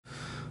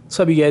What's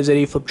up, you guys?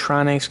 Eddie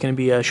Fliptroniks. Going to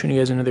be showing you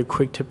guys another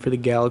quick tip for the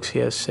Galaxy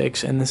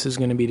S6, and this is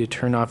going to be to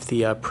turn off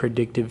the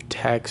predictive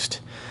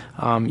text.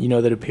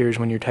 That appears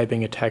when you're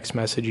typing a text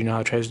message. You know how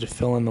it tries to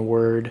fill in the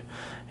word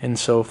and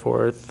so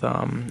forth,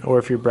 or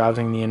if you're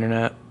browsing the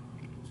internet.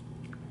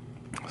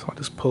 So I'll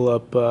just pull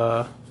up.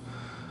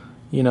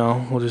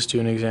 We'll just do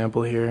an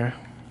example here.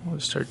 We'll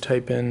just start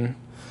typing,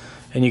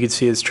 and you can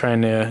see it's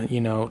trying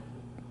to,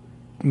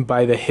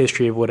 by the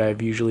history of what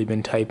I've usually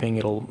been typing,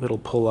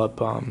 it'll pull up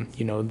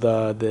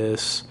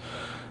this,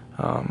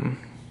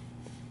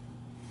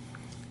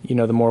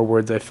 the more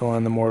words I fill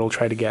in, the more it'll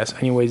try to guess.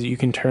 Anyways, you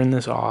can turn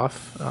this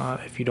off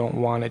if you don't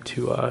want it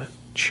to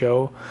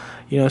show.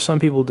 Some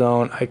people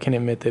don't. I can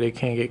admit that it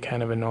can get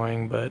kind of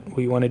annoying, but what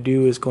you want to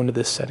do is go into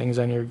the settings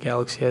on your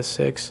Galaxy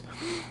S6,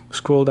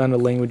 scroll down to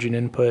language and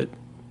input,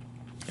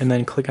 and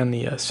then click on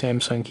the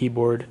Samsung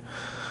keyboard.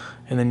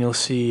 And then you'll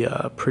see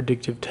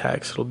predictive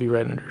text. It'll be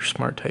right under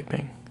smart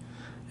typing.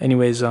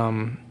 Anyways,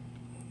 from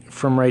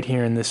right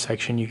here in this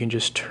section, you can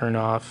just turn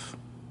off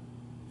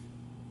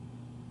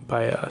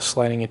by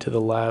sliding it to the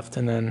left,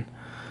 and then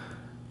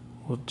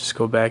we'll just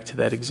go back to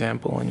that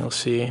example, and you'll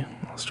see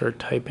I'll start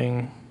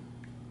typing,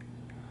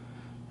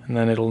 and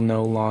then it'll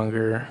no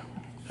longer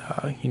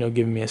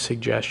give me a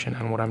suggestion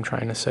on what I'm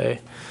trying to say.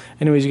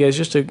 Anyways, you guys,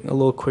 just a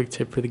little quick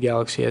tip for the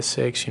Galaxy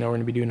S6. We're going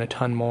to be doing a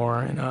ton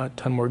more, and a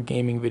ton more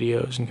gaming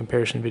videos and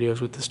comparison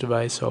videos with this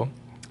device, so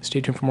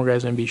stay tuned for more,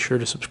 guys, and be sure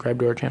to subscribe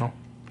to our channel.